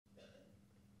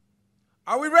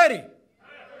Are we ready?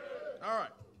 All right.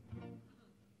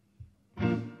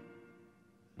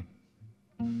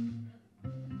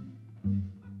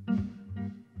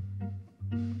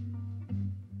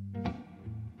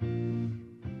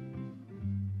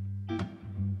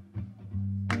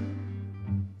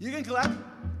 You can clap.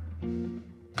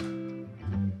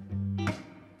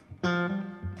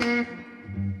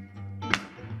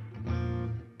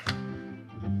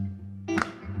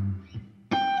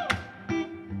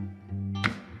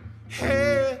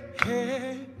 Hey,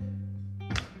 hey.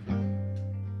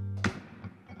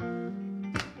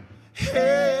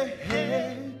 Hey,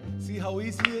 hey. See how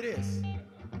easy it is.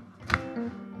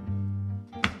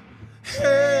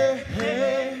 Hey,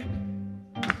 hey.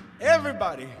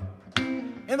 Everybody.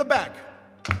 In the back.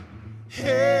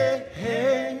 Hey,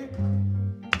 hey.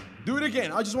 Do it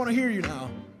again. I just want to hear you now.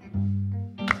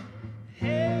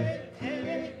 Hey,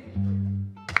 hey.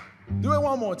 Do it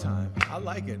one more time. I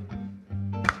like it.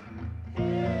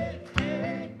 Hey,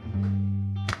 hey.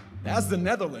 That's the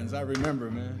Netherlands, I remember,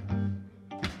 man.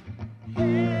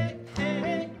 Hey,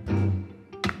 hey.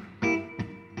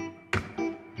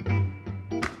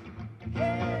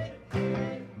 Hey,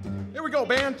 hey. Here we go,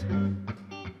 band.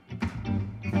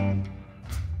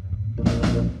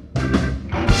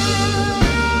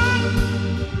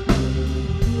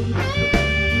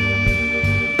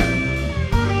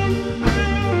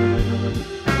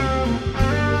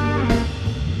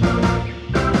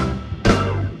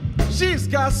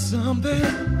 Got something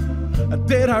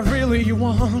that I really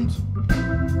want.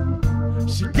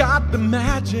 She got the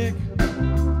magic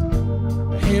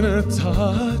in her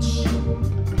touch.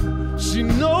 She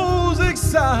knows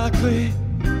exactly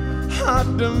how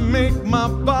to make my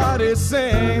body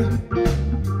sing.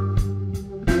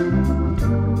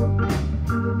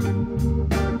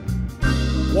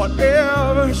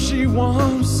 Whatever she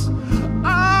wants,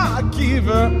 I give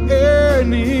her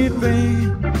anything.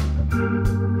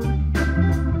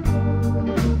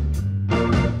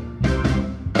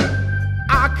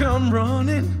 Come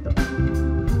running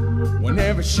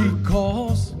whenever she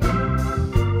calls.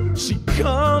 She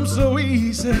comes so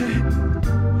easy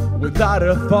without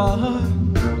a thought.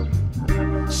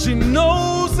 She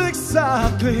knows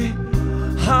exactly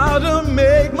how to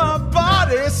make my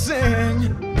body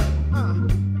sing.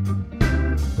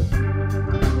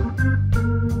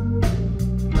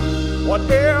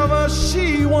 Whatever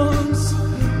she wants,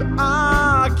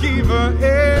 I give her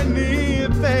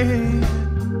anything.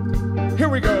 Here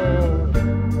we go.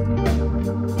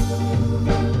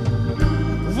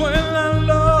 When I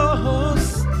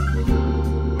lost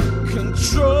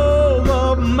control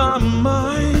of my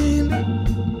mind,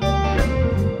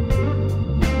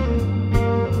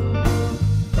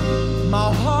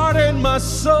 my heart and my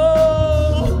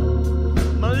soul,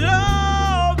 my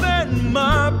love and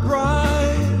my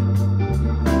pride.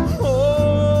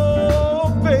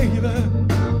 Oh, baby,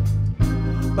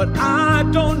 but I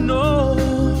don't know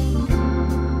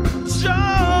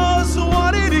just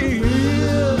what it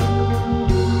is.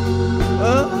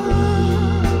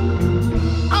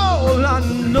 All I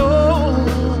know,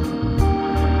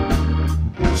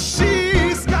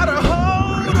 she's got a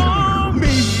hold on me.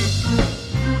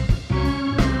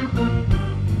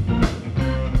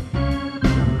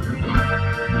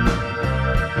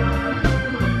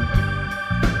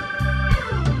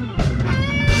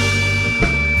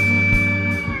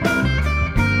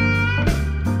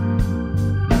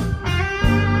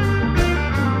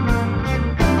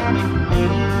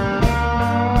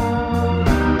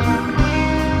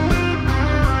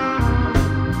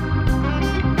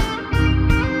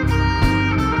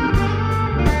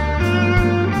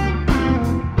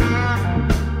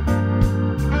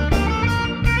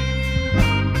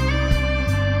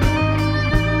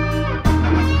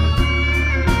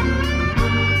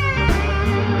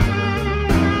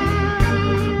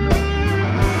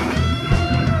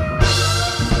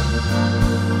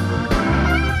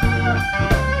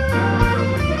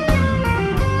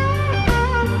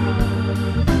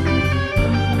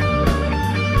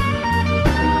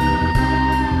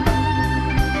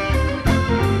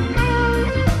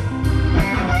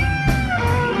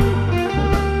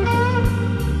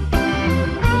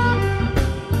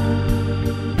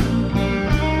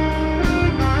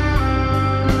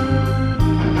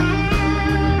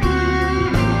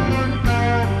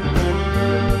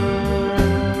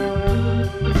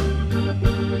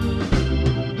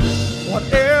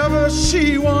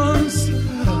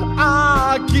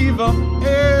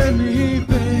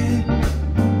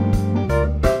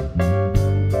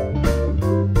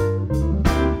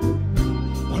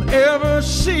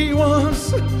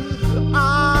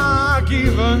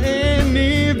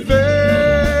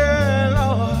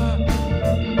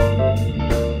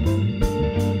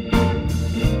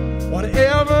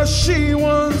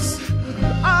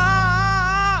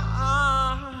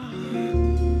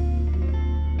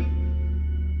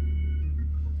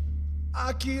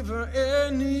 I give her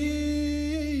any.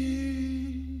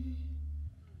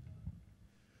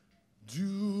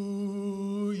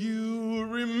 Do you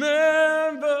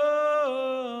remember?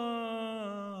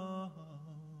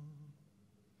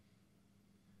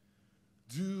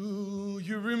 Do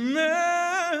you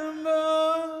remember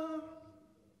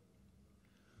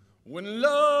when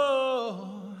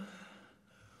love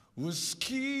was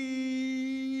key?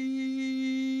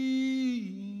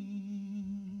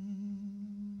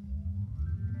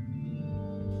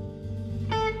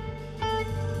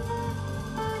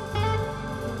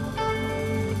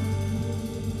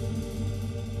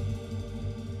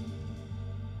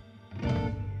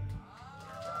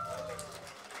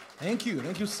 Thank you.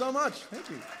 Thank you so much. Thank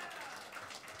you.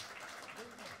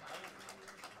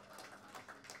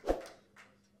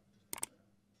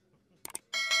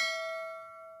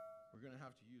 We're going to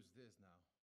have to use this now.